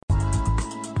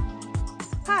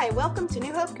Hi, welcome to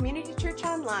New Hope Community Church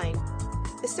Online.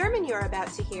 The sermon you are about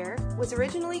to hear was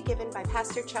originally given by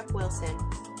Pastor Chuck Wilson.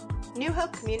 New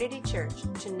Hope Community Church,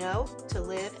 to know, to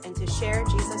live, and to share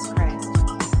Jesus Christ.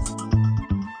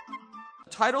 The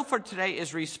title for today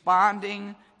is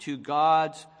Responding to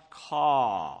God's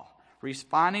Call.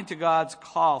 Responding to God's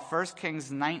Call, 1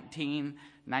 Kings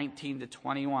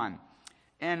 19:19-21.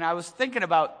 And I was thinking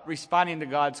about responding to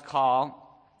God's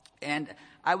call, and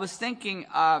I was thinking,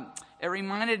 it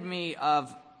reminded me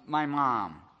of my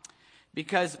mom.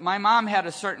 Because my mom had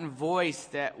a certain voice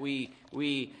that we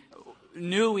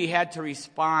knew we had to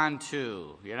respond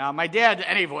to. You know, my dad,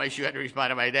 any voice you had to respond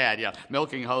to my dad. You know,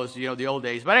 milking hose, you know, the old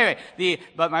days. But anyway,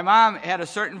 but my mom had a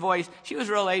certain voice. She was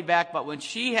real laid back, but when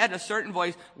she had a certain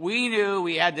voice, we knew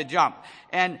we had to jump.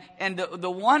 And the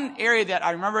one area that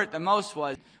I remember it the most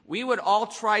was, we would all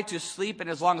try to sleep in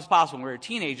as long as possible. When we were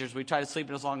teenagers, we tried to sleep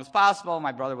in as long as possible.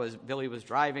 My Billy was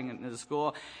driving into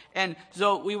school. And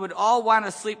so we would all want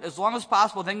to sleep as long as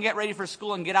possible, then get ready for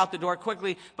school and get out the door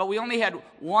quickly. But we only had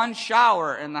one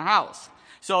shower in the house.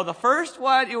 So the first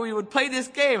one, we would play this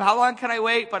game. How long can I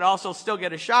wait, but also still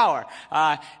get a shower?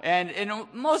 And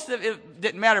most of it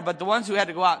didn't matter, but the ones who had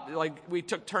to go out, like we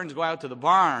took turns going out to the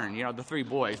barn, you know, the three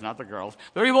boys, not the girls.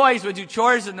 The three boys would do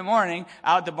chores in the morning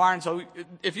out at the barn. So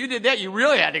if you did that, you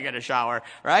really had to get a shower,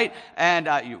 right? And,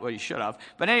 you should have.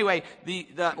 But anyway, the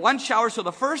one shower, so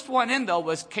the first one in though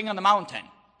was King of the Mountain.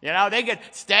 You know, they could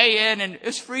stay in, and it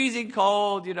was freezing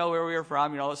cold, you know, where we were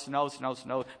from, you know, snow,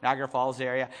 Niagara Falls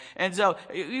area. And so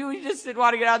we just didn't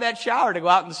want to get out of that shower to go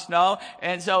out in the snow.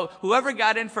 And so whoever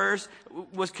got in first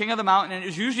was King of the Mountain, and it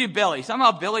was usually Billy.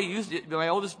 Somehow Billy my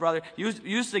oldest brother,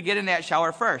 used to get in that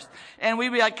shower first. And we'd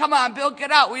be like, come on, Bill,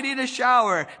 get out. We need a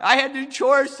shower. I had to do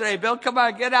chores today. Bill, come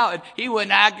on, get out. And he would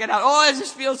not get out. Oh, this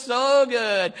just feels so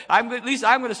good. At least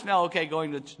I'm going to smell okay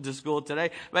going to school today.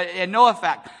 But no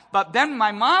effect. But then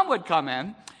my mom would come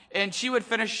in, and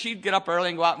she'd get up early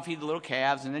and go out and feed the little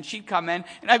calves, and then she'd come in,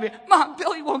 and I'd be, Mom,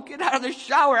 Billy won't get out of the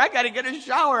shower. I got to get a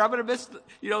shower. I'm going to miss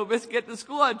getting to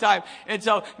school on time. And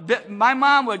so my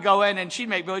mom would go in, and she'd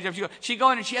make Billy jump. She'd go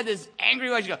in, and she had this angry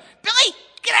voice. She'd go, Billy,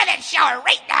 get out of that shower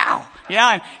right now. You know,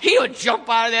 and he would jump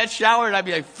out of that shower, and I'd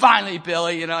be like, finally,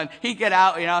 Billy, you know, and he'd get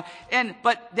out, you know.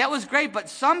 But that was great, but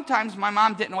sometimes my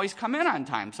mom didn't always come in on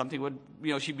time. Something would,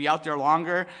 you know, she'd be out there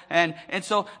longer. And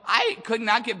so I could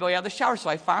not get Billy out of the shower. So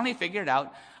I finally figured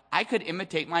out I could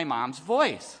imitate my mom's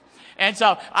voice. And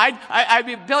so I'd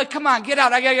be, Billy, come on, get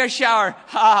out. I got to get a shower.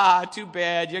 Ha, too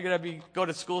bad. You're going to go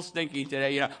to school stinky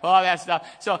today, you know, all that stuff.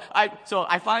 So I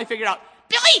finally figured out,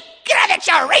 Billy, get out of that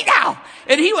shower right now.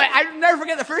 And he went, I'll never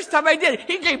forget the first time I did it.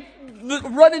 He came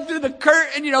running through the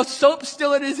curtain, you know, soap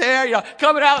still in his hair, you know,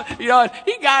 coming out, you know, and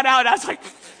he got out. And I was like,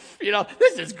 you know,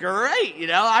 this is great. You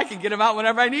know, I can get him out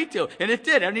whenever I need to. And it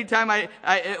did. Anytime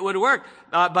it would work.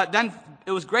 But then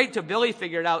it was great till Billy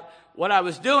figured out what I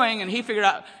was doing, and he figured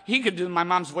out he could do my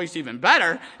mom's voice even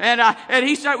better. And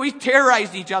we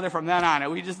terrorized each other from then on.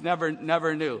 We just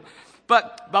never knew.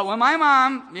 But when my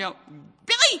mom, you know,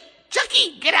 Billy,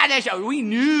 Chucky, get out of that shower, we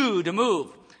knew to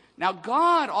move. Now,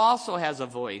 God also has a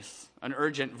voice, an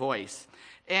urgent voice.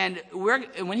 And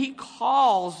when he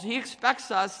calls, he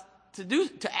expects us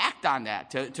to act on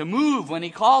that, to move when he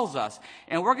calls us.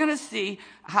 And we're going to see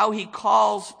how he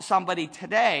calls somebody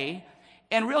today,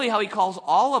 and really how he calls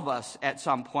all of us at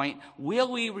some point.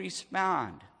 Will we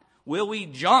respond? Will we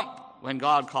jump when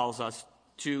God calls us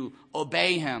to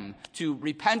obey him, to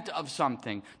repent of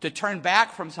something, to turn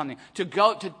back from something, to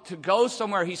go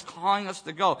somewhere he's calling us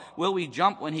to go? Will we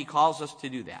jump when he calls us to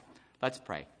do that? Let's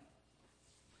pray.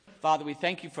 Father, we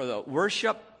thank you for the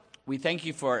worship. We thank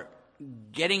you for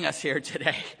getting us here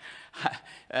today.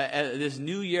 This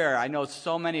new year, I know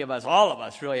so many of us, all of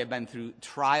us really, have been through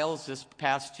trials this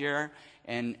past year.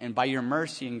 And by your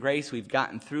mercy and grace, we've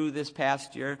gotten through this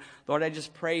past year. Lord, I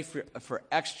just pray for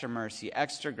extra mercy,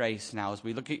 extra grace now as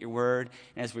we look at your word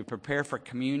and as we prepare for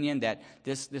communion, that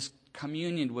this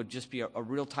communion would just be a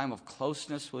real time of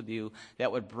closeness with you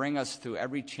that would bring us through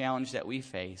every challenge that we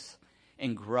face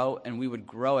and grow, and we would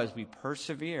grow as we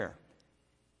persevere.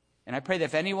 And I pray that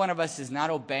if any one of us is not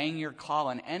obeying your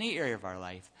call in any area of our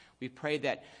life, we pray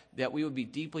that we would be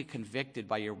deeply convicted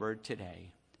by your word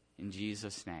today. In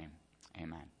Jesus' name.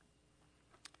 Amen.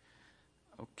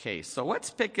 Okay, so let's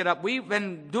pick it up. We've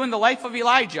been doing the life of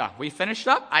Elijah. We finished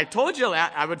up. I told you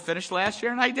that I would finish last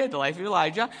year, and I did, the life of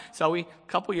Elijah. So a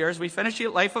couple years, we finished the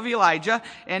life of Elijah.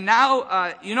 And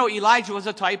now, Elijah was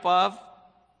a type of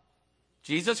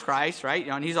Jesus Christ, right?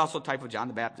 And he's also a type of John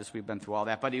the Baptist. We've been through all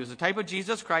that. But he was a type of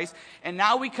Jesus Christ. And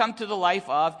now we come to the life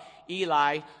of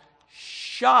Elisha.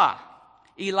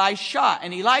 Elisha.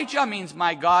 And Elijah means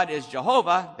my God is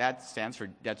Jehovah. That's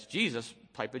Jesus,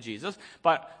 type of Jesus.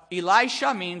 But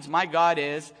Elisha means my God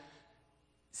is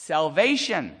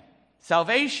salvation.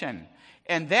 Salvation.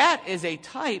 And that is a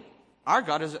type. Our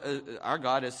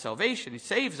God is salvation. He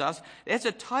saves us. It's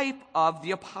a type of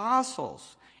the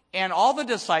apostles and all the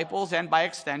disciples, and by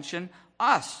extension,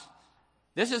 us.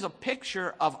 This is a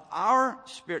picture of our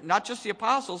spirit, not just the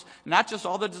apostles, not just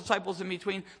all the disciples in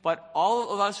between, but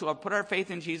all of us who have put our faith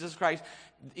in Jesus Christ.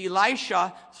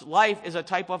 Elisha's life is a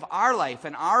type of our life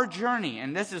and our journey,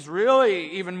 and this is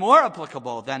really even more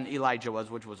applicable than Elijah was,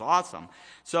 which was awesome.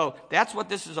 So that's what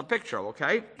this is a picture of,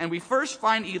 okay? And we first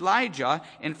find Elijah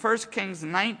in 1 Kings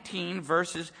 19,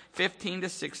 verses 15 to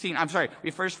 16.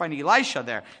 We first find Elisha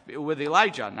there with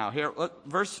Elijah. Now here, look,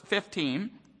 verse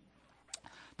 15.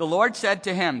 The Lord said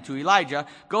to him, to Elijah,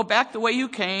 go back the way you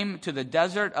came to the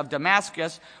desert of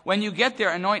Damascus. When you get there,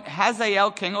 anoint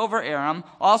Hazael king over Aram.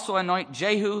 Also anoint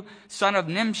Jehu, son of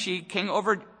Nimshi, king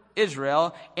over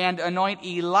Israel. And anoint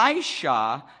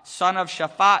Elisha, son of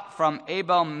Shaphat from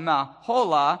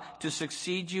Abel-Meholah, to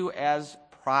succeed you as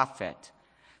prophet.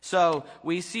 So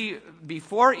we see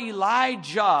before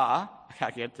Elijah, I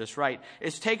gotta get this right,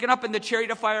 is taken up in the chariot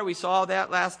of fire. We saw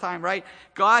that last time, right?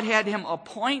 God had him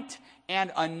appoint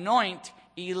and anoint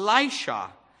Elisha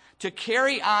to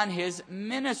carry on his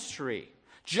ministry.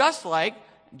 Just like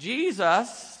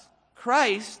Jesus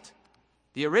Christ,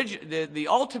 the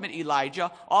ultimate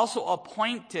Elijah, also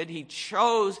appointed, he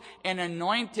chose and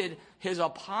anointed his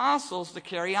apostles to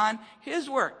carry on his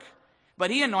work.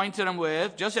 But he anointed them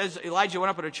with, just as Elijah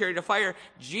went up in a chariot of fire,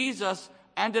 Jesus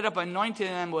ended up anointing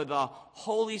them with the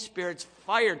Holy Spirit's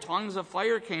fire. Tongues of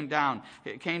fire came down.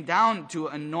 It came down to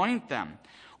anoint them.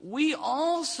 We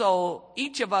also,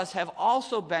 each of us have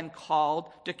also been called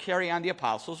to carry on the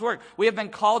apostles' work. We have been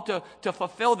called to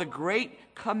fulfill the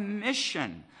Great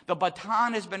Commission. The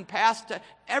baton has been passed to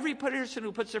every person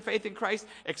who puts their faith in Christ,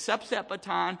 accepts that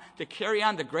baton to carry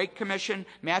on the Great Commission,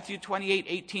 Matthew 28,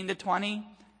 18 to 20.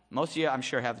 Most of you, I'm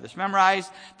sure, have this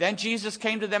memorized. Then Jesus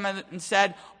came to them and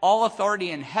said, all authority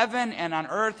in heaven and on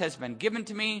earth has been given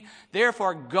to me.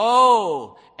 Therefore,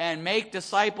 go and make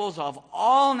disciples of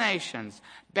all nations,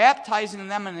 baptizing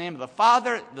them in the name of the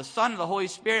Father, the Son, and the Holy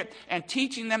Spirit, and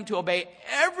teaching them to obey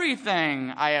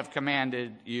everything I have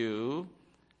commanded you.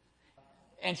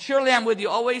 And surely I'm with you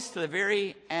always to the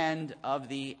very end of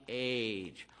the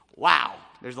age. Wow.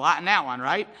 There's a lot in that one,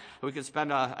 right? We could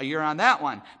spend a year on that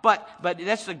one. But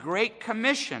that's the Great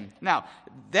Commission. Now,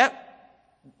 that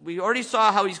we already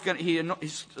saw how he's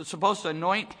supposed to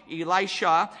anoint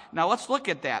Elisha. Now let's look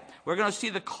at that. We're going to see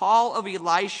the call of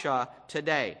Elisha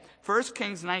today. 1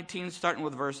 Kings 19, starting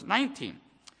with verse 19.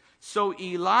 So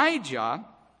Elijah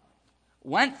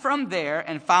went from there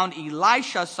and found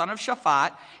Elisha, son of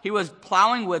Shaphat. He was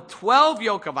plowing with 12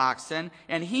 yoke of oxen,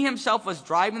 and he himself was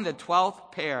driving the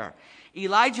 12th pair.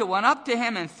 Elijah went up to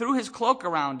him and threw his cloak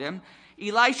around him.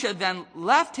 Elisha then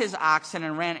left his oxen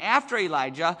and ran after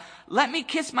Elijah. Let me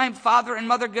kiss my father and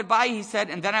mother goodbye, he said,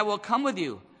 and then I will come with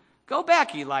you. Go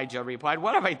back, Elijah replied.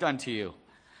 What have I done to you?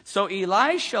 So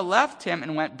Elisha left him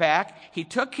and went back. He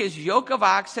took his yoke of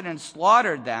oxen and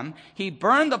slaughtered them. He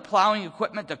burned the plowing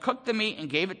equipment to cook the meat and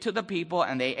gave it to the people,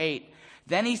 and they ate.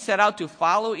 Then he set out to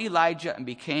follow Elijah and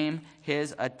became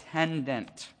his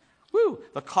attendant. Woo!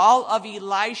 The call of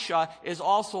Elisha is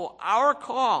also our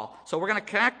call. So we're going to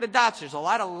connect the dots. There's a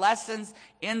lot of lessons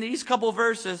in these couple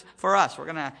verses for us. We're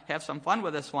going to have some fun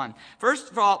with this one.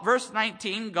 First of all, verse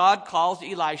 19, God calls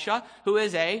Elisha, who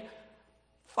is a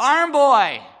farm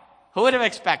boy. Who would have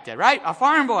expected, right? A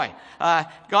farm boy.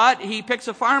 He picks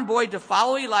a farm boy to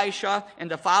follow Elisha and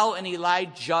to follow in he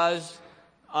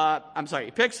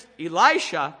picks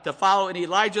Elisha to follow in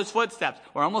Elijah's footsteps.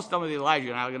 We're almost done with Elijah,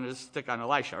 now we're going to just stick on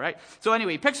Elisha, right? So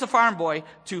anyway, he picks a farm boy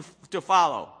to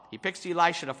follow. He picks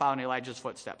Elisha to follow in Elijah's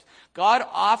footsteps. God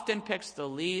often picks the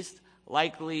least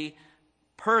likely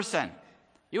person.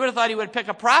 You would have thought he would pick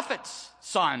a prophet's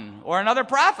son, or another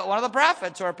prophet, one of the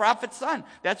prophets, or a prophet's son.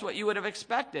 That's what you would have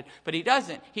expected. But he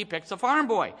doesn't. He picks a farm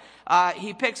boy.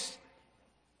 He picks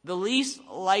the least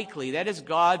likely. That is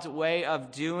God's way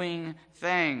of doing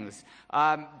things.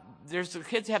 There's the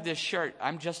kids have this shirt,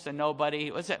 I'm just a nobody.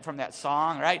 What's it from that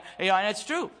song, right? And it's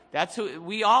true. That's who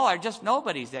we all are, just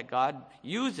nobodies that God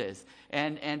uses.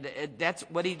 And that's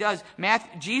what he does.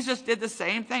 Jesus did the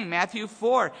same thing. Matthew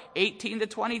 4, 18 to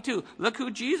 22. Look who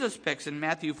Jesus picks in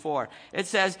Matthew 4. It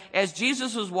says, as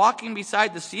Jesus was walking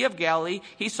beside the Sea of Galilee,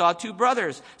 he saw two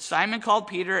brothers, Simon called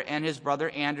Peter and his brother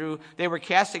Andrew. They were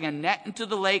casting a net into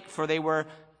the lake, for they were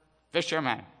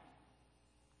fishermen.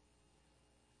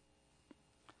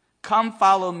 "Come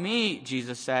follow me,"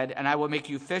 Jesus said, "and I will make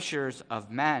you fishers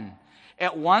of men."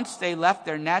 At once they left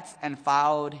their nets and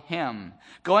followed him.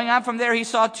 Going on from there, he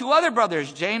saw two other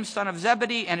brothers, James, son of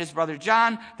Zebedee, and his brother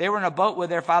John. They were in a boat with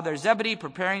their father Zebedee,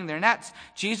 preparing their nets.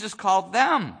 Jesus called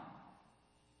them.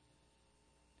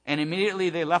 And immediately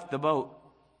they left the boat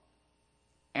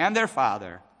and their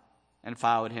father and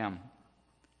followed him.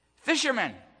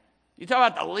 Fishermen. You talk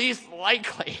about the least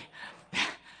likely.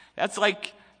 That's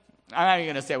like, I'm not even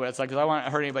going to say what it's like because I don't want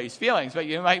to hurt anybody's feelings, but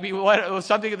you might be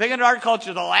something. Think in our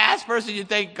culture, the last person you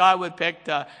think God would pick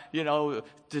to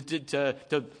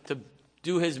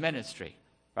do his ministry,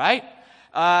 right?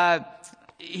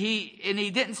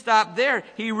 He didn't stop there.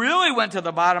 He really went to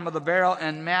the bottom of the barrel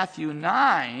in Matthew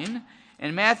 9.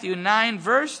 In Matthew 9,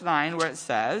 verse 9, where it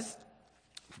says,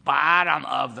 bottom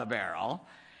of the barrel.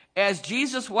 As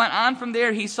Jesus went on from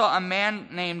there, he saw a man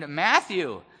named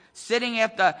Matthew sitting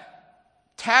at the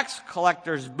tax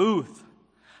collector's booth.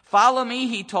 "Follow me,"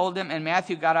 he told him, and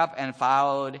Matthew got up and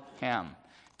followed him.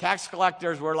 Tax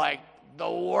collectors were like the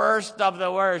worst of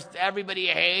the worst. Everybody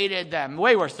hated them.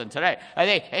 Way worse than today.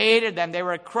 They hated them. They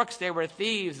were crooks. They were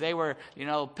thieves. They were,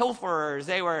 pilferers.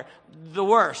 They were the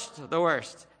worst.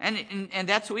 And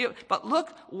that's who but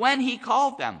look when he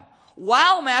called them.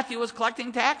 While Matthew was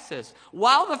collecting taxes.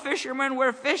 While the fishermen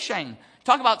were fishing.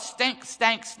 Talk about stink,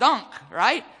 stank, stunk,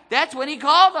 right? That's when he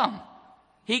called them.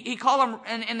 He called them,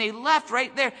 and they left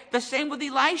right there. The same with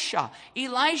Elisha.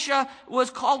 Elisha was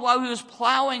called while he was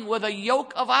plowing with a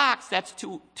yoke of ox. That's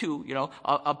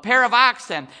a pair of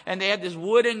oxen. And they had this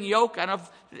wooden yoke.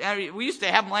 We used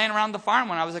to have them laying around the farm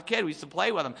when I was a kid. We used to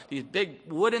play with them. These big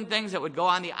wooden things that would go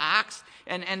on the ox.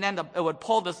 And then it would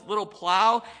pull this little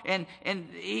plow. And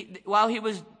while he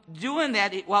was doing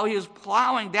that, while he was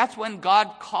plowing, that's when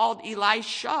God called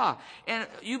Elisha. And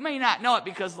you may not know it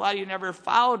because a lot of you never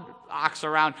followed ox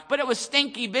around, but it was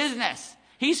stinky business.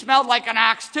 He smelled like an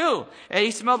ox too. And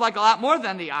he smelled like a lot more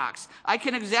than the ox. I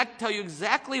can tell you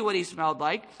exactly what he smelled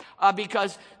like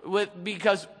because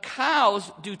cows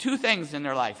do two things in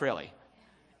their life, really.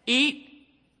 Eat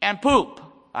and poop.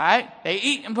 All right? They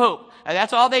eat and poop. And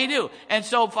that's all they do. And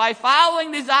so by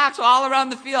following these ox all around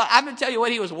the field, I'm going to tell you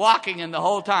what he was walking in the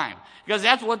whole time. Because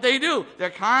that's what they do. They're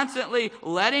constantly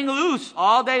letting loose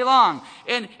all day long.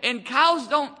 And cows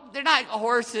they're not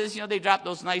horses, they drop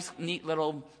those nice, neat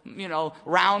little,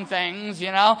 round things,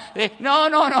 No.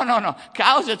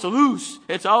 Cows, it's loose.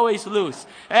 It's always loose.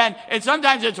 And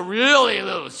sometimes it's really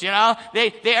loose,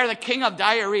 They are the king of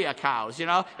diarrhea, cows,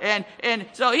 And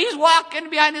so he's walking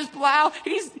behind his plow.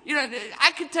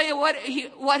 I can tell you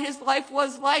what his life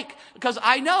was like. Because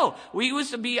I know. We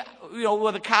used to be,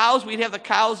 with the cows, we'd have the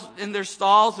cows in their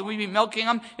stalls and we'd be milking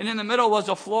them. And in the middle was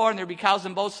a floor and there'd be cows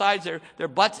on both sides, their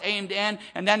butts aimed in.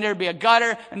 And then there'd be a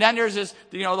gutter. And then there's this,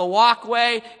 the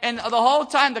walkway. And the whole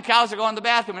time the cows are going to the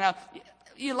bathroom. Now,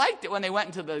 you liked it when they went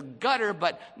into the gutter,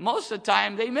 but most of the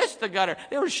time they missed the gutter.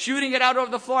 They were shooting it out over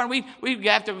the floor, and we'd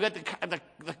have to get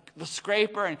the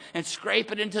scraper and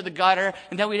scrape it into the gutter,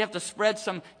 and then we'd have to spread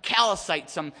some calcite,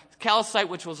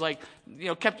 which was like,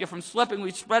 kept you from slipping.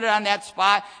 We'd spread it on that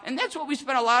spot, and that's what we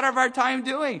spent a lot of our time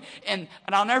doing. And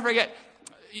I'll never forget,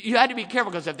 you had to be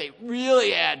careful, because if they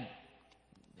really had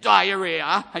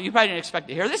diarrhea. You probably didn't expect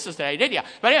to hear this today, did you?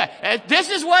 But anyway, this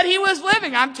is what he was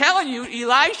living. I'm telling you,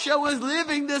 Elisha was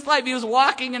living this life. He was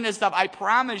walking in this stuff. I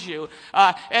promise you.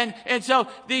 And so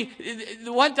the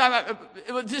one time,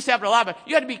 this happened a lot, but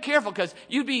you had to be careful because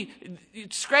you'd be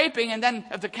scraping, and then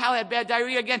if the cow had bad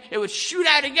diarrhea again, it would shoot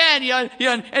out again,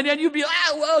 and then you'd be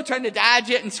trying to dodge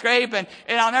it and scrape. And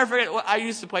I'll never forget, I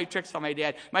used to play tricks on my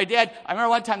dad. I remember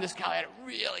one time this cow had it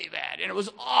really bad, and it was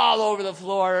all over the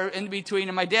floor in between,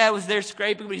 and my dad was there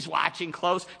scraping, but he's watching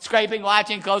close,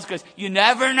 because you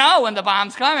never know when the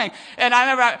bomb's coming. And I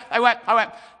remember I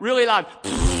went really loud,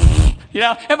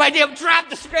 and my dad dropped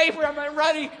the scraper. I'm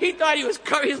running. He thought he was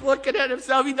covered. He's looking at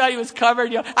himself. He thought he was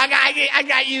covered. I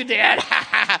got you, Dad.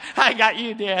 I got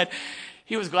you, Dad.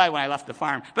 He was glad when I left the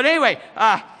farm. But anyway,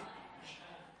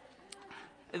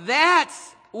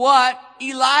 that's what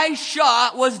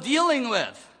Elisha was dealing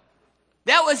with.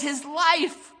 That was his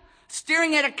life.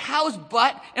 Staring at a cow's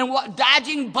butt and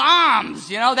dodging bombs.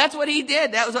 That's what he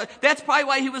did. That's probably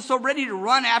why he was so ready to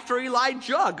run after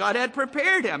Elijah. God had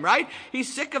prepared him, right?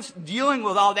 He's sick of dealing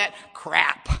with all that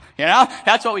crap.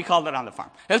 That's what we called it on the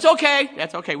farm. That's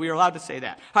okay. We were allowed to say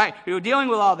that. All right. We were dealing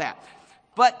with all that.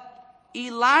 But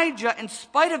Elijah, in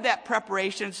spite of that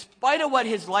preparation, in spite of what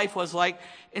his life was like,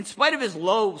 in spite of his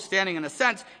low standing in a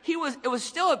sense, it was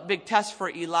still a big test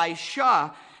for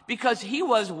Elisha because he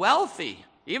was wealthy.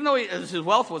 Even though his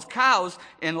wealth was cows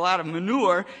and a lot of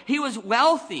manure, he was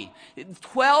wealthy.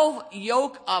 12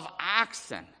 yoke of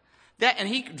oxen. And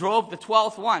he drove the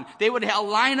 12th one. They would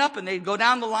line up and they'd go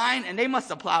down the line, and they must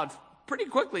have plowed pretty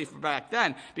quickly for back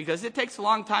then, because it takes a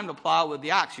long time to plow with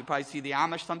the ox. You probably see the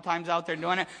Amish sometimes out there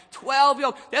doing it. 12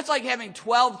 yoke. That's like having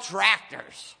 12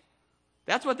 tractors.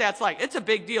 That's what that's like. It's a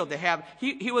big deal to have.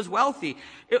 He was wealthy.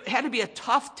 It had to be a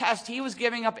tough test. He was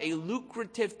giving up a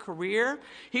lucrative career.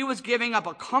 He was giving up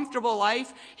a comfortable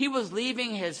life. He was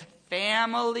leaving his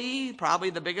family, probably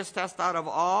the biggest test out of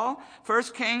all.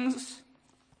 1 Kings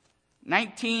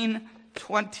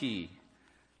 19:20.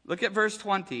 Look at verse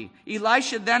 20.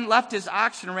 Elisha then left his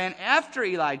ox and ran after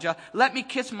Elijah. Let me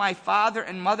kiss my father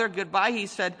and mother goodbye, he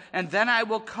said, and then I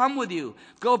will come with you.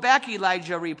 Go back,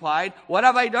 Elijah replied. What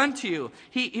have I done to you?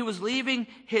 He was leaving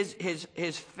his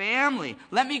family.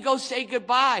 Let me go say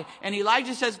goodbye. And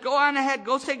Elijah says, go on ahead,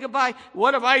 go say goodbye.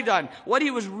 What have I done? What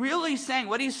he was really saying,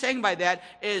 what he's saying by that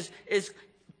is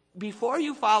before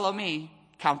you follow me,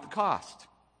 count the cost.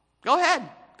 Go ahead.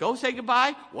 Go say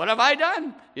goodbye. What have I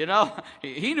done? You know,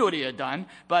 he knew what he had done,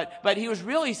 but he was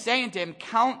really saying to him,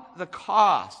 count the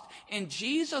cost. And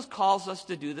Jesus calls us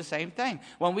to do the same thing.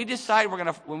 When we decide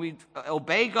when we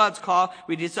obey God's call,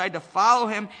 we decide to follow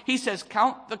him, he says,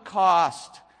 count the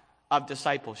cost of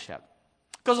discipleship.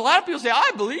 Because a lot of people say,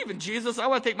 I believe in Jesus. I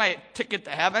want to take my ticket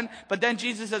to heaven. But then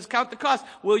Jesus says, count the cost.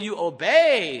 Will you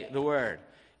obey the word?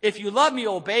 If you love me,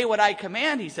 obey what I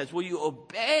command, he says. Will you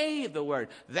obey the word?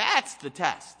 That's the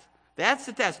test. That's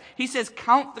the test. He says,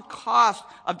 count the cost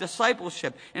of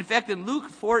discipleship. In fact, in Luke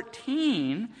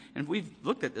 14, and we've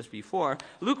looked at this before,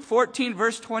 Luke 14,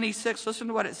 verse 26, listen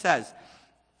to what it says.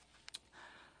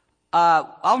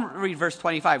 I'll read verse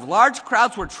 25. Large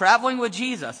crowds were traveling with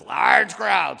Jesus. Large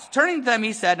crowds. Turning to them,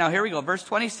 he said, now here we go, verse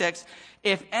 26.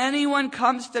 If anyone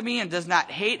comes to me and does not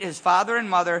hate his father and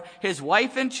mother, his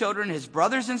wife and children, his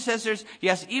brothers and sisters,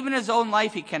 yes, even his own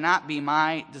life, he cannot be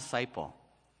my disciple.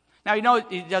 Now, you know,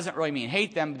 it doesn't really mean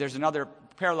hate them. There's another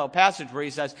parallel passage where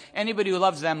he says, anybody who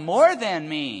loves them more than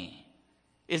me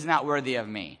is not worthy of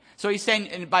me. So he's saying,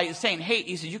 and by saying hate,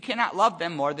 he says, you cannot love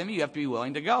them more than me. You have to be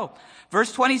willing to go.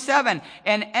 Verse 27,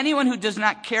 and anyone who does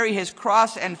not carry his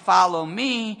cross and follow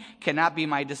me cannot be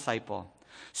my disciple.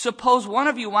 Suppose one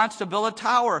of you wants to build a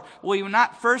tower. Will you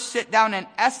not first sit down and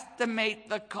estimate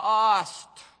the cost?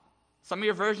 Some of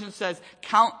your versions says,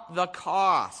 count the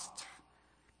cost.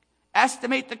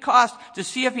 Estimate the cost to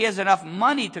see if he has enough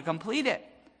money to complete it.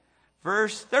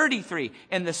 Verse 33,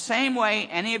 in the same way,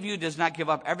 any of you does not give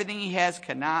up everything he has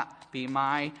cannot be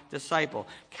my disciple.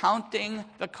 Counting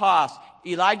the cost.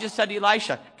 Elijah said to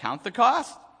Elisha, count the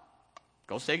cost.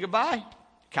 Go say goodbye.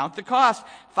 Count the cost.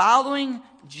 Following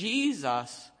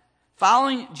Jesus,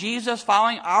 following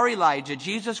our Elijah,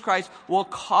 Jesus Christ, will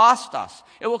cost us.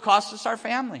 It will cost us our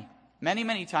family. Many,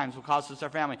 many times will cost us our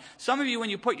family. Some of you,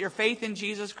 when you put your faith in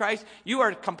Jesus Christ, you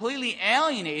are completely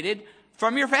alienated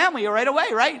from your family right away,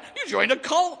 right? You joined a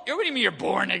cult. What do you mean you're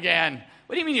born again?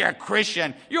 What do you mean you're a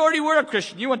Christian? You already were a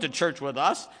Christian. You went to church with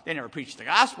us. They never preached the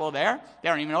gospel there. They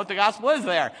don't even know what the gospel is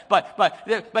there. But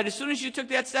as soon as you took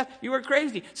that step, you were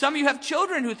crazy. Some of you have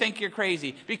children who think you're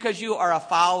crazy because you are a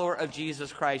follower of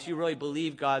Jesus Christ. You really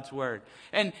believe God's word.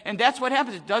 And that's what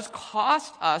happens. It does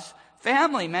cost us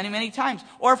family many, many times.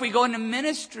 Or if we go into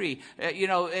ministry,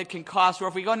 it can cost. Or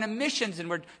if we go into missions and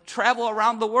we travel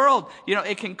around the world,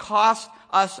 it can cost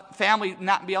us family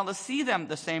not be able to see them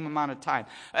the same amount of time.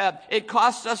 It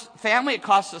costs us family. It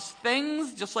costs us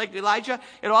things, just like Elijah.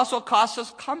 It also costs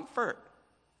us comfort.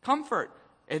 Comfort.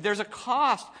 There's a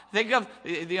cost. Think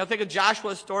of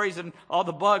Joshua's stories and all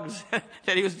the bugs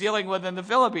that he was dealing with in the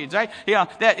Philippines, right?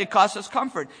 That it costs us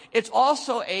comfort. It's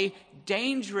also a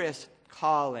dangerous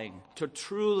calling to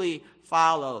truly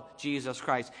follow Jesus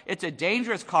Christ. It's a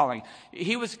dangerous calling.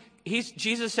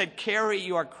 Jesus said, carry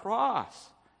your cross.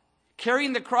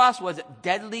 Carrying the cross was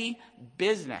deadly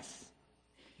business.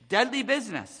 Deadly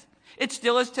business. It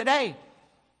still is today.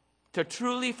 To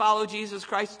truly follow Jesus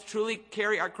Christ, to truly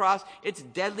carry our cross, it's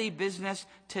deadly business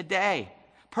today.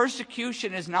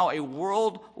 Persecution is now a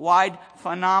worldwide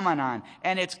phenomenon,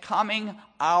 and it's coming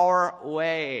our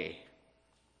way.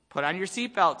 Put on your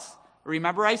seatbelts.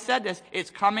 Remember I said this. It's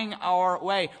coming our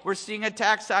way. We're seeing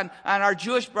attacks on our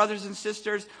Jewish brothers and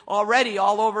sisters already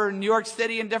all over New York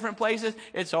City and different places.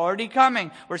 It's already coming.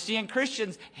 We're seeing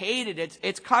Christians hated.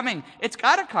 It's coming. It's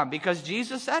got to come because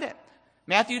Jesus said it.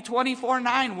 Matthew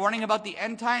 24:9, warning about the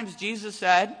end times, Jesus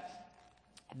said,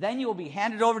 then you will be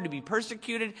handed over to be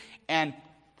persecuted and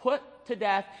put to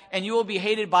death, and you will be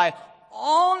hated by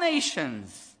all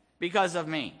nations because of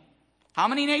me. How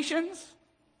many nations?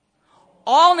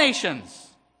 All nations.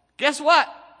 Guess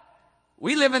what?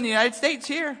 We live in the United States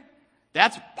here.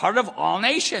 That's part of all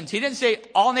nations. He didn't say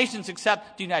all nations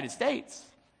except the United States.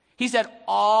 He said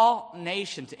all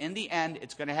nations. In the end,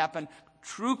 it's going to happen.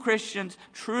 True Christians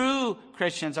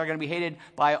are going to be hated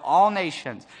by all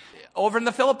nations. Over in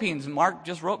the Philippines, Mark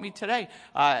just wrote me today,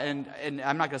 and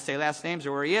I'm not going to say last names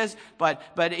or where he is, but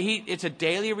it's a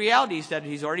daily reality. He said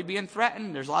he's already being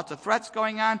threatened. There's lots of threats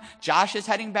going on. Josh is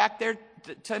heading back there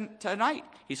tonight.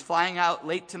 He's flying out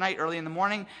late tonight, early in the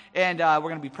morning, and we're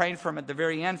going to be praying for him at the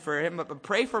very end for him. But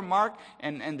pray for Mark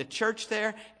and the church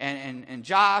there and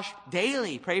Josh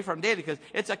daily. Pray for him daily because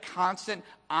it's a constant,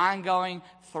 ongoing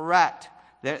threat.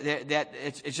 That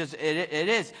it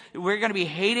is. We're going to be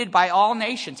hated by all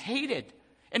nations, hated.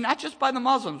 And not just by the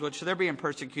Muslims, which they're being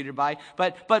persecuted by,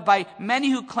 but by many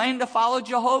who claim to follow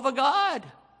Jehovah God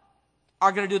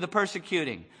are going to do the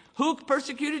persecuting. Who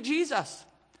persecuted Jesus?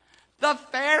 The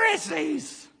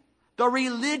Pharisees. The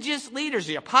religious leaders,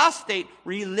 the apostate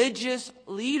religious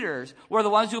leaders were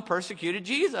the ones who persecuted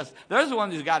Jesus. They're the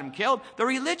ones who got him killed. The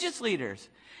religious leaders.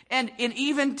 And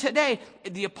even today,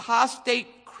 the apostate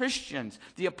Christians,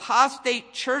 the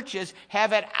apostate churches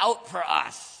have it out for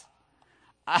us.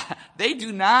 They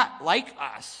do not like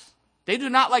us. They do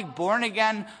not like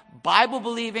born-again,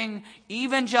 Bible-believing,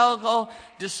 evangelical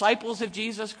disciples of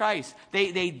Jesus Christ.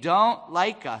 They don't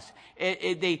like us.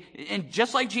 And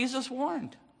just like Jesus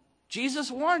warned.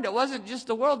 Jesus warned it wasn't just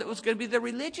the world, it was going to be the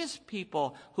religious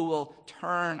people who will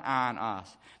turn on us.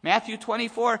 Matthew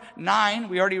 24:9,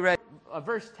 we already read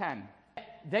verse 10.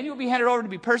 Then you will be handed over to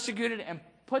be persecuted and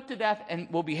put to death and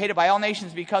will be hated by all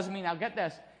nations because of me. Now get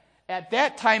this. At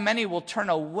that time, many will turn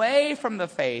away from the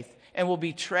faith and will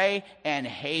betray and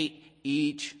hate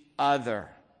each other.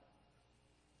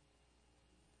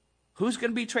 Who's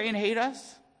going to betray and hate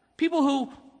us? People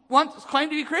who once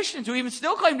claimed to be Christians, who even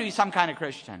still claim to be some kind of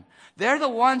Christian. They're the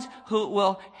ones who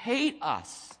will hate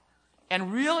us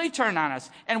and really turn on us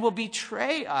and will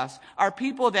betray us, are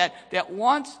people that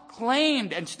once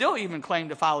claimed and still even claim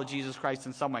to follow Jesus Christ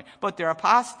in some way. But they're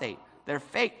apostate. They're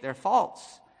fake. They're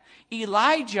false.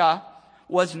 Elijah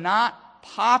was not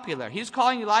popular. He's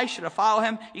calling Elisha to follow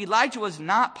him. Elijah was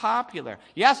not popular.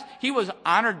 Yes, he was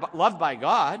honored, loved by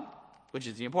God, which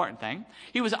is the important thing.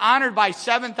 He was honored by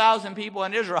 7,000 people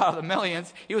in Israel out of the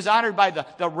millions. He was honored by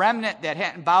the remnant that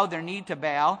hadn't bowed their knee to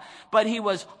Baal. But he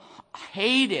was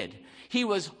hated. He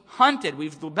was hunted.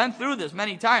 We've been through this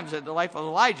many times in the life of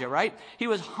Elijah, right? He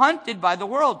was hunted by the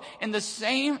world. And the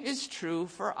same is true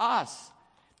for us.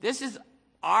 This is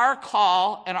our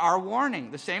call and our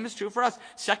warning. The same is true for us.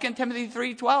 2 Timothy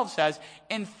 3:12 says,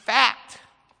 in fact,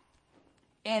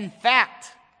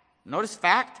 notice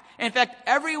fact. In fact,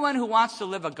 everyone who wants to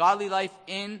live a godly life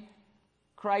in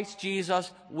Christ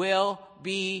Jesus will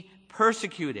be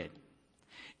persecuted.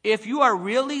 If you are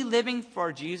really living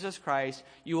for Jesus Christ,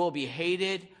 you will be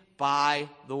hated by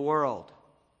the world.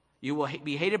 You will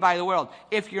be hated by the world.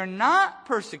 If you're not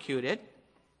persecuted,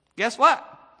 guess what?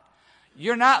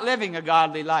 You're not living a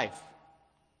godly life.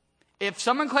 If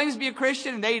someone claims to be a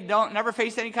Christian and they never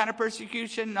face any kind of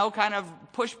persecution, no kind of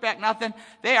pushback, nothing,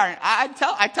 they aren't. I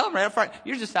tell them right up front,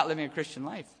 you're just not living a Christian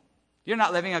life. You're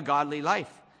not living a godly life.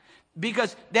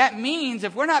 Because that means,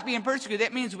 if we're not being persecuted,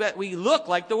 that means that we look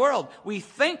like the world. We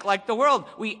think like the world.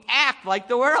 We act like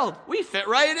the world. We fit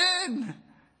right in.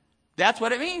 That's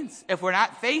what it means. If we're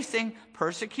not facing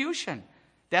persecution.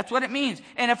 That's what it means.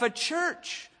 And if a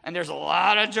church, and there's a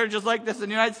lot of churches like this in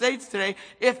the United States today,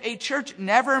 if a church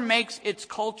never makes its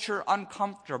culture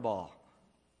uncomfortable,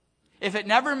 if it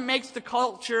never makes the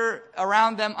culture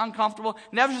around them uncomfortable,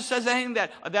 never says anything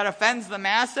that offends the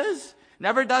masses,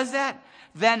 never does that,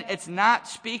 then it's not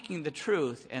speaking the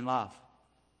truth in love.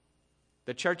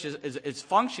 The church is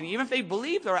functioning, even if they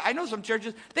believe, I know some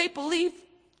churches, they believe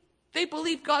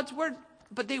God's word,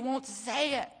 but they won't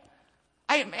say it.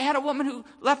 I had a woman who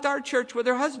left our church with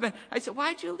her husband. I said,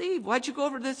 why'd you leave? Why'd you go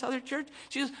over to this other church?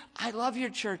 She goes, I love your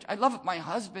church. I love it. My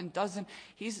husband doesn't.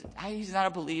 He's not a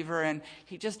believer, and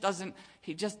he just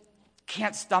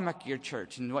can't stomach your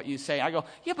church and what you say. I go,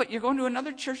 yeah, but you're going to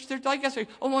another church. They're like us.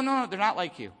 Oh, well, no, they're not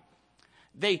like you.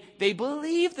 They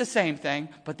believe the same thing,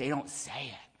 but they don't say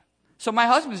it. So my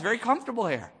husband's very comfortable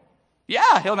here.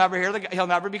 Yeah, he'll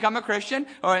never become a Christian,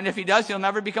 and if he does, he'll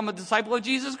never become a disciple of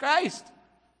Jesus Christ.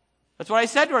 That's what I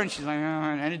said to her, and she's like,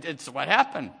 and it's what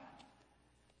happened.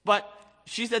 But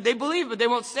she said they believe, but they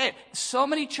won't say it. So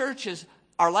many churches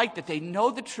are like that. They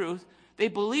know the truth, they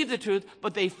believe the truth,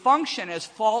 but they function as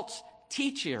false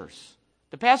teachers.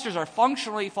 The pastors are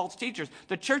functionally false teachers.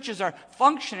 The churches are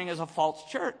functioning as a false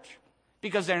church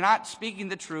because they're not speaking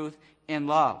the truth in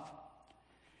love.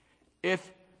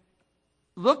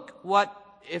 Look what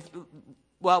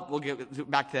we'll get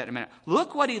back to that in a minute.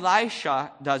 Look what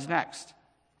Elisha does next.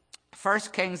 1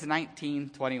 Kings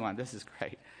 19:21. This is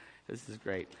great.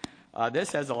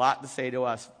 This has a lot to say to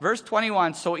us. Verse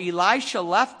 21, so Elisha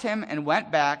left him and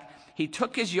went back. He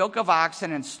took his yoke of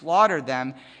oxen and slaughtered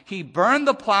them. He burned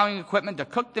the plowing equipment to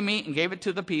cook the meat and gave it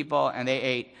to the people, and they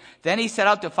ate. Then he set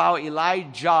out to follow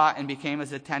Elijah and became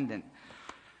his attendant.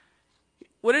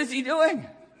 What is he doing?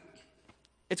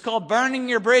 It's called burning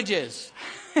your bridges.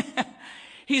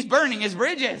 He's burning his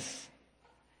bridges.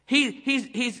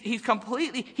 He's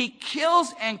completely, he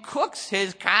kills and cooks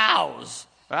his cows,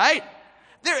 right?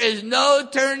 There is no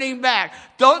turning back.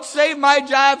 Don't save my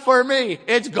job for me.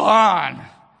 It's gone,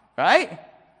 right?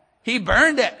 He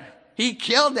burned it. He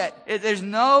killed it. There's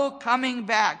no coming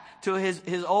back to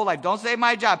his old life. Don't save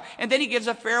my job. And then he gives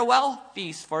a farewell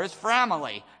feast for his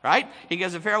family, right? He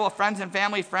gives a farewell, friends and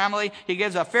family. He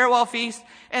gives a farewell feast.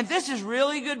 And this is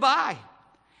really goodbye.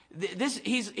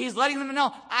 He's letting them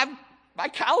know, my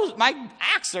cows, my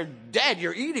ox are dead.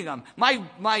 You're eating them.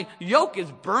 My yoke is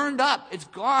burned up. It's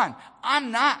gone.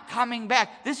 I'm not coming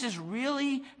back. This is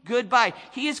really goodbye.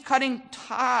 He is cutting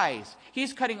ties.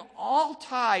 He's cutting all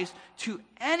ties to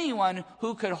anyone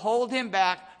who could hold him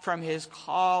back from his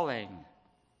calling.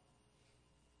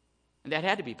 And that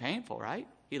had to be painful, right?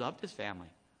 He loved his family.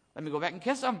 Let me go back and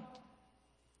kiss him.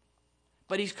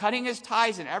 But he's cutting his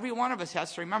ties, and every one of us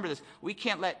has to remember this. We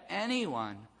can't let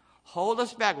anyone hold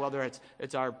us back, whether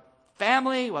it's our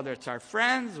family, whether it's our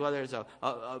friends, whether it's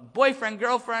a boyfriend,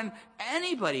 girlfriend,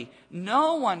 anybody.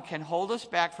 No one can hold us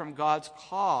back from God's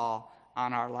call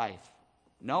on our life.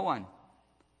 No one.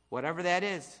 Whatever that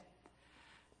is.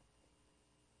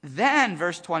 Then,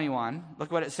 verse 21,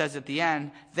 look what it says at the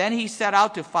end. Then he set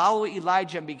out to follow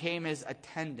Elijah and became his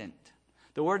attendant.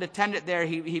 The word attendant there,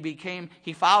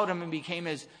 he followed him and became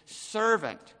his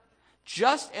servant.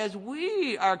 Just as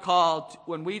we are called,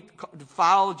 when we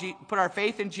put our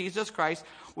faith in Jesus Christ,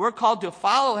 we're called to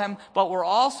follow him, but we're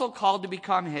also called to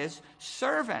become his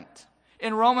servant.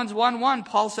 In Romans 1:1,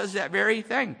 Paul says that very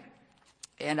thing.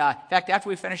 And in fact, after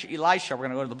we finish Elisha, we're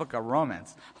going to go to the book of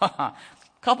Romans.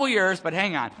 Couple years, but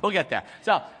hang on. We'll get there.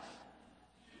 So,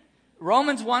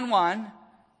 Romans 1:1,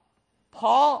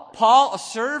 Paul, a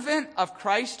servant of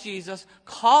Christ Jesus,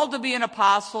 called to be an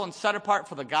apostle and set apart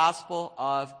for the gospel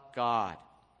of God.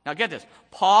 Now get this.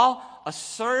 Paul, a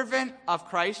servant of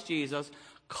Christ Jesus,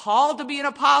 called to be an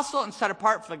apostle and set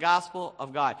apart for the gospel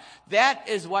of God. That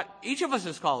is what each of us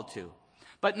is called to.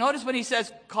 But notice when he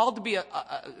says called to be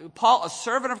Paul, a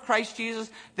servant of Christ Jesus,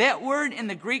 that word in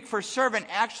the Greek for servant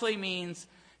actually means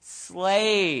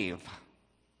slave.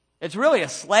 It's really a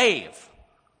slave.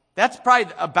 That's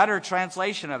probably a better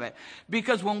translation of it.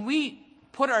 Because when we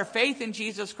put our faith in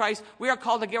Jesus Christ, we are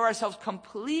called to give ourselves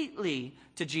completely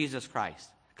to Jesus Christ.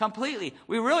 Completely.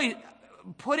 We're really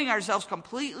putting ourselves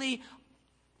completely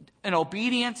in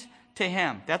obedience to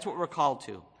him. That's what we're called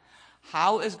to.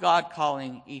 How is God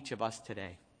calling each of us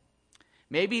today?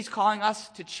 Maybe he's calling us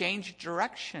to change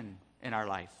direction in our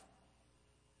life.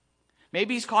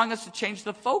 Maybe he's calling us to change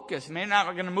the focus. Maybe not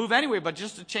we're going to move anyway, but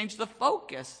just to change the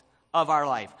focus of our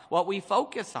life. What we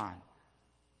focus on.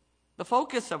 The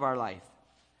focus of our life.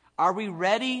 Are we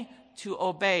ready to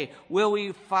obey? Will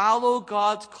we follow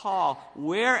God's call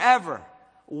wherever,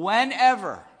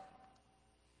 whenever?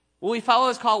 Will we follow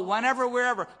his call whenever,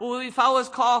 wherever? Will we follow his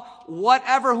call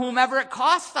whatever, whomever it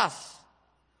costs us?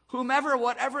 Whomever,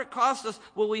 whatever it costs us,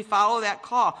 will we follow that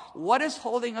call? What is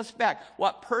holding us back?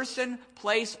 What person,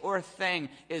 place, or thing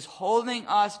is holding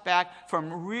us back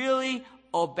from really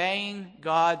obeying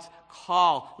God's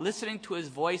call, listening to his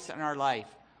voice in our life?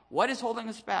 What is holding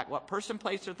us back? What person,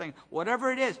 place, or thing?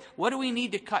 Whatever it is, what do we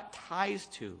need to cut ties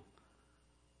to?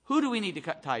 Who do we need to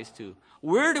cut ties to?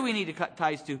 Where do we need to cut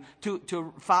ties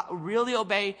to really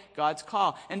obey God's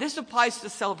call? And this applies to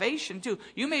salvation too.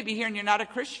 You may be here and you're not a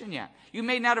Christian yet. You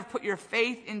may not have put your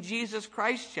faith in Jesus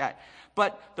Christ yet.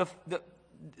 But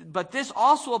this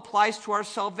also applies to our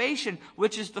salvation,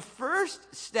 which is the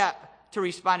first step to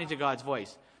responding to God's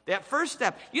voice. That first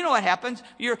step, you know what happens?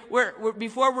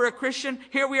 Before we're a Christian,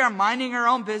 here we are minding our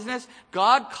own business.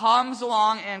 God comes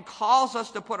along and calls us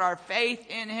to put our faith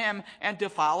in him and to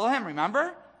follow him.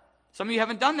 Remember? Some of you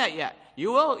haven't done that yet.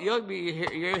 You will. You'll be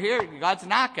here. You're here. God's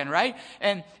knocking, right?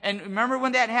 And remember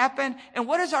when that happened? And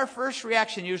what is our first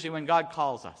reaction usually when God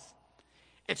calls us?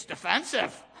 It's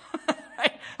defensive.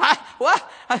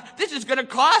 What? This is going to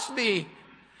cost me.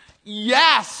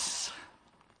 Yes.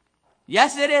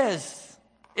 Yes, it is.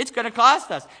 It's going to cost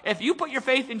us. If you put your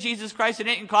faith in Jesus Christ and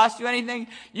it didn't cost you anything,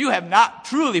 you have not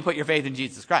truly put your faith in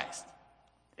Jesus Christ.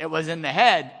 It was in the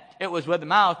head, it was with the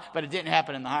mouth, but it didn't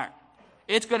happen in the heart.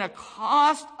 It's going to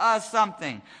cost us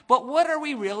something. But what are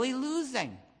we really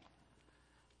losing?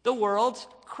 The world's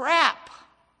crap.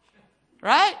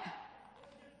 Right?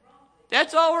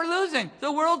 That's all we're losing.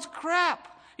 The world's crap.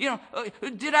 When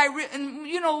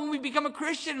we become a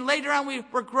Christian, later on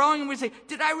we're growing and we say,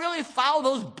 did I really follow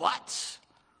those butts?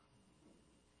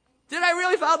 Did I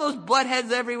really follow those butt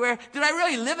heads everywhere? Did I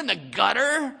really live in the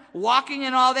gutter, walking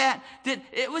and all that?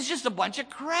 It was just a bunch of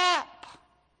crap.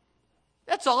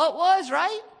 That's all it was,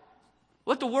 right?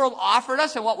 What the world offered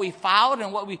us and what we followed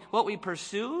and what we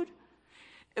pursued.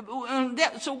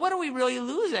 So what are we really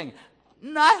losing?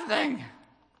 Nothing.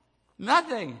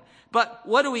 But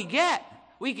what do we get?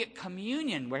 We get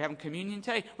communion. We're having communion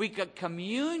today. We get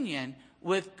communion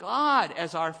with God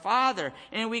as our Father.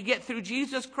 And we get through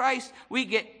Jesus Christ, we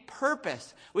get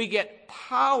purpose. We get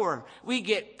power. We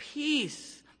get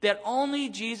peace that only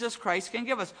Jesus Christ can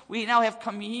give us. We now have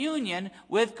communion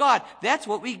with God. That's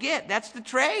what we get. That's the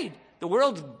trade. The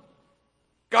world's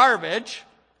garbage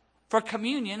for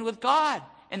communion with God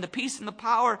and the peace and the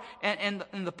power and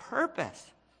the purpose.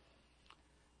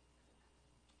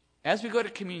 As we go to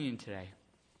communion today,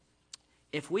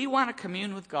 if we want to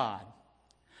commune with God,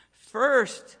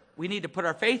 first we need to put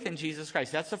our faith in Jesus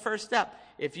Christ. That's the first step.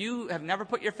 If you have never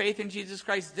put your faith in Jesus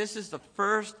Christ, this is the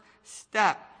first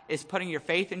step, is putting your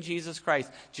faith in Jesus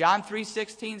Christ. John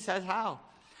 3:16 says how?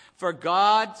 For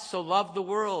God so loved the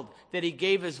world that he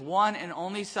gave his one and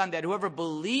only Son, that whoever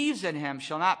believes in him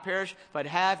shall not perish but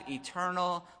have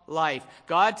eternal life.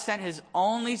 God sent his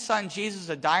only Son, Jesus,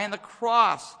 to die on the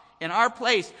cross in our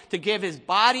place, to give his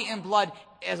body and blood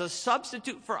as a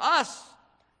substitute for us,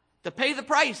 to pay the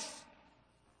price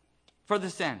for the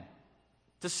sin,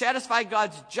 to satisfy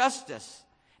God's justice,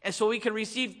 and so we can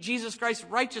receive Jesus Christ's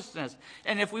righteousness.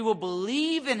 And if we will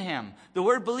believe in him, the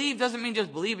word believe doesn't mean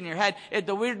just believe in your head.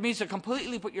 The word means to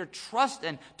completely put your trust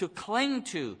in, to cling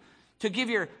to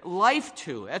give your life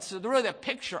to. That's really the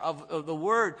picture of the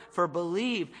word for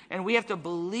believe. And we have to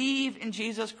believe in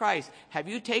Jesus Christ. Have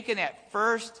you taken that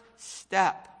first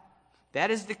step?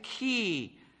 That is the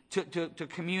key to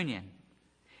communion.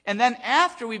 And then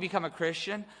after we become a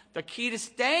Christian, the key to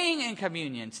staying in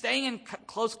communion, staying in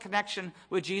close connection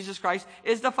with Jesus Christ,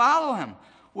 is to follow him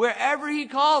wherever he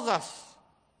calls us.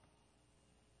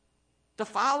 To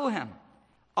follow him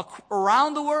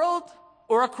around the world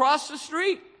or across the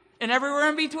street and everywhere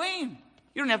in between.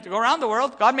 You don't have to go around the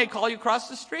world. God may call you across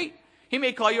the street. He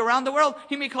may call you around the world.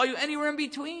 He may call you anywhere in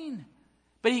between.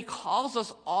 But he calls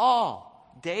us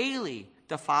all daily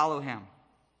to follow him.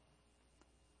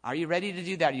 Are you ready to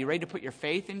do that? Are you ready to put your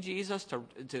faith in Jesus to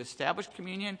establish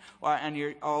communion?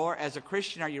 Or as a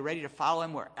Christian, are you ready to follow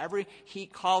him wherever he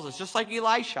calls us? Just like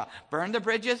Elisha. Burn the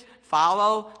bridges,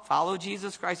 follow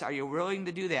Jesus Christ. Are you willing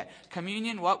to do that?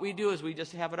 Communion, what we do is we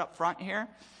just have it up front here.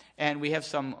 And we have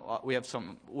some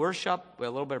worship, we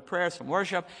have a little bit of prayer, some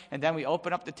worship, and then we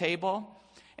open up the table.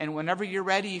 And whenever you're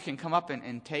ready, you can come up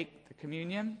and take the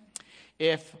communion.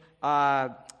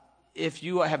 If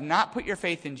you have not put your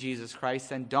faith in Jesus Christ,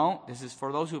 then don't. This is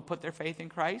for those who have put their faith in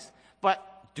Christ.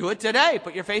 But do it today.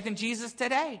 Put your faith in Jesus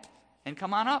today. And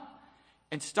come on up.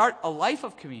 And start a life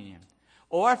of communion.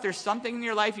 Or if there's something in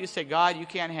your life you say, God, you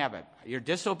can't have it. You're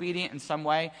disobedient in some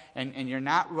way, and you're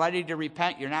not ready to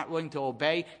repent. You're not willing to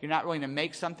obey. You're not willing to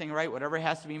make something right. Whatever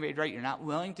has to be made right, you're not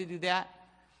willing to do that.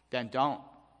 Then don't.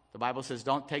 The Bible says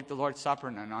don't take the Lord's Supper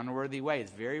in an unworthy way.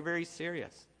 It's very, very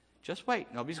serious. Just wait.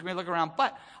 Nobody's going to look around.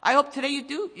 But I hope today you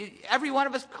do. Every one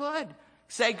of us could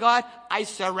say, God, I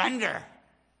surrender.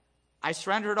 I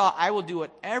surrender it all. I will do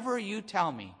whatever you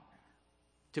tell me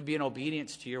to be in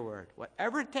obedience to your word.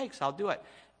 Whatever it takes, I'll do it.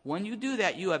 When you do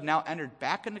that, you have now entered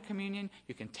back into communion.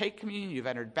 You can take communion. You've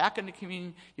entered back into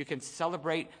communion. You can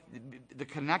celebrate the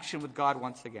connection with God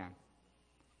once again.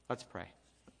 Let's pray.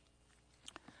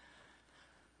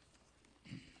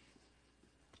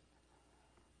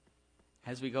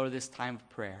 As we go to this time of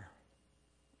prayer,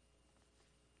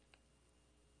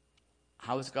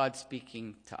 how is God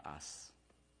speaking to us?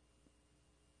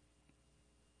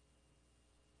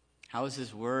 How has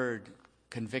his word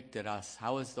convicted us?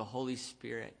 How is the Holy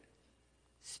Spirit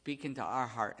speaking to our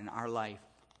heart and our life?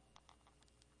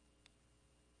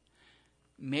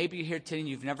 Maybe you're here today and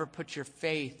you've never put your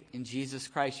faith in Jesus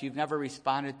Christ. You've never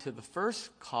responded to the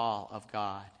first call of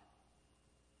God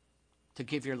to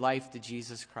give your life to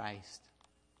Jesus Christ.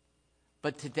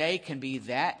 But today can be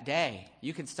that day.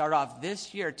 You can start off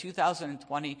this year,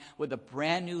 2020, with a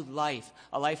brand new life,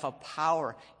 a life of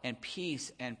power and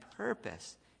peace and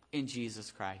purpose in Jesus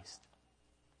Christ.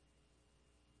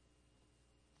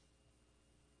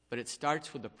 But it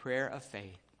starts with a prayer of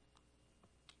faith.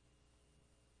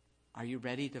 Are you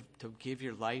ready to give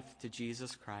your life to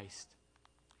Jesus Christ?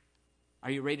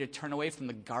 Are you ready to turn away from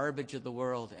the garbage of the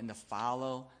world and to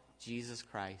follow Jesus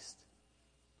Christ?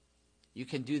 You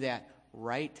can do that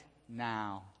right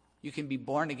now. You can be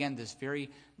born again this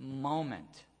very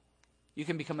moment. You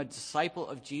can become a disciple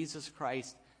of Jesus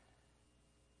Christ.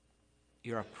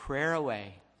 You're a prayer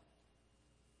away.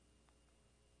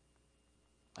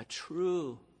 A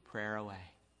true prayer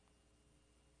away.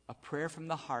 A prayer from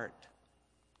the heart.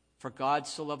 For God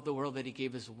so loved the world that he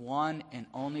gave his one and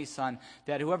only Son,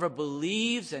 that whoever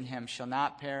believes in him shall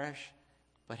not perish,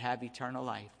 but have eternal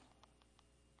life.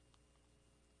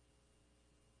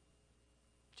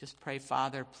 Just pray,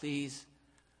 Father, please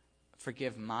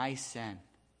forgive my sin.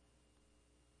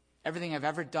 Everything I've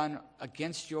ever done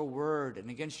against your word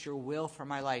and against your will for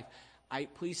my life,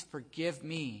 please forgive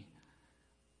me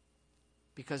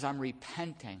because I'm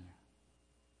repenting.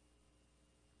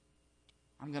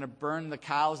 I'm going to burn the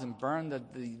cows and burn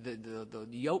the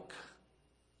yoke.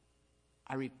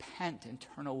 I repent and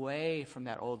turn away from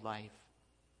that old life.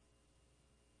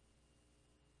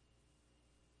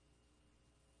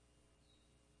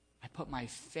 I put my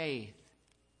faith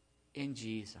in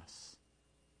Jesus.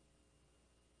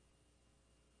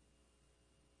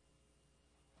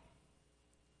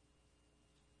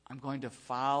 I'm going to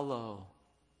follow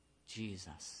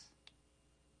Jesus.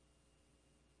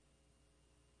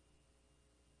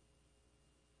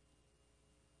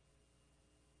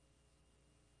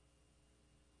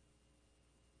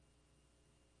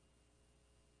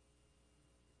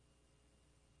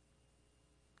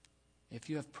 If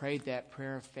you have prayed that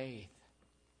prayer of faith,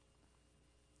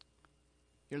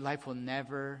 your life will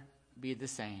never be the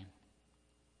same.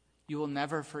 You will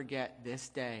never forget this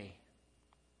day,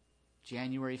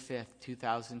 January 5th,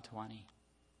 2020,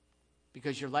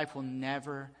 because your life will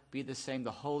never be the same. The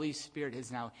Holy Spirit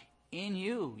is now in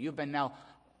you. You've been now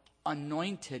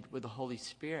anointed with the Holy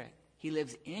Spirit. He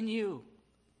lives in you,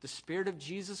 the Spirit of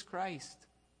Jesus Christ.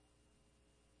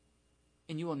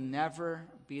 And you will never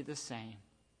be the same.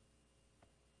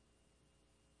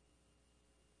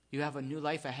 You have a new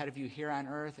life ahead of you here on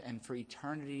earth and for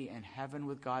eternity in heaven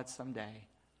with God someday.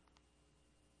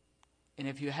 And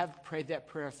if you have prayed that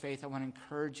prayer of faith, I want to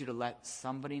encourage you to let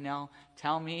somebody know.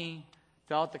 Tell me,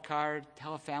 fill out the card,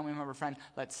 tell a family member, friend.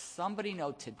 Let somebody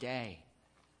know today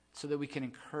so that we can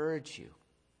encourage you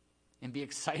and be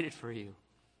excited for you,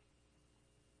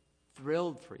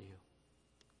 thrilled for you.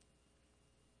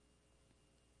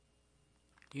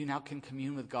 You now can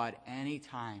commune with God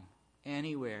anytime.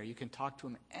 Anywhere. You can talk to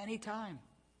him anytime.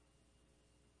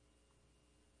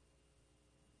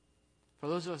 For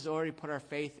those of us who already put our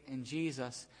faith in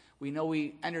Jesus, we know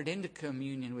we entered into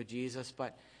communion with Jesus,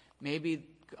 but maybe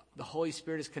the Holy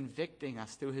Spirit is convicting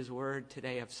us through his word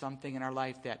today of something in our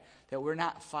life that we're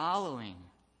not following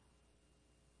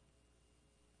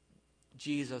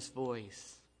Jesus'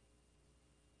 voice.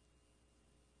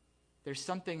 There's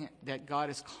something that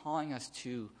God is calling us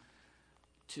to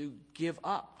give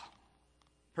up.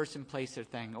 Person, place, or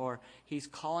thing, or he's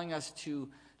calling us to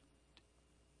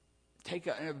take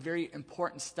a very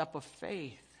important step of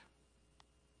faith,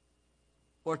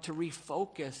 or to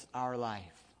refocus our life.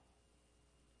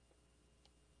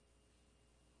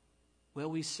 Will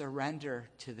we surrender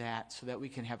to that so that we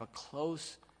can have a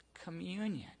close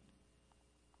communion?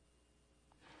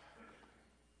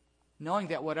 Knowing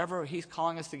that whatever he's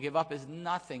calling us to give up is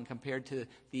nothing compared to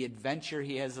the adventure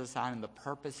he has us on and the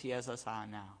purpose he has us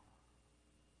on now.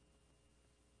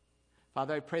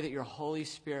 Father, I pray that your Holy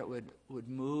Spirit would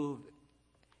move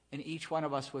and each one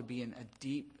of us would be in a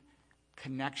deep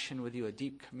connection with you, a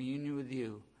deep communion with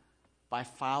you by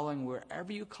following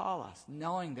wherever you call us,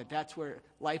 knowing that that's where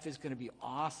life is going to be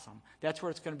awesome. That's where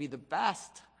it's going to be the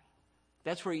best.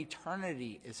 That's where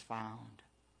eternity is found.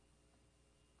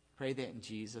 Pray that in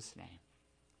Jesus' name.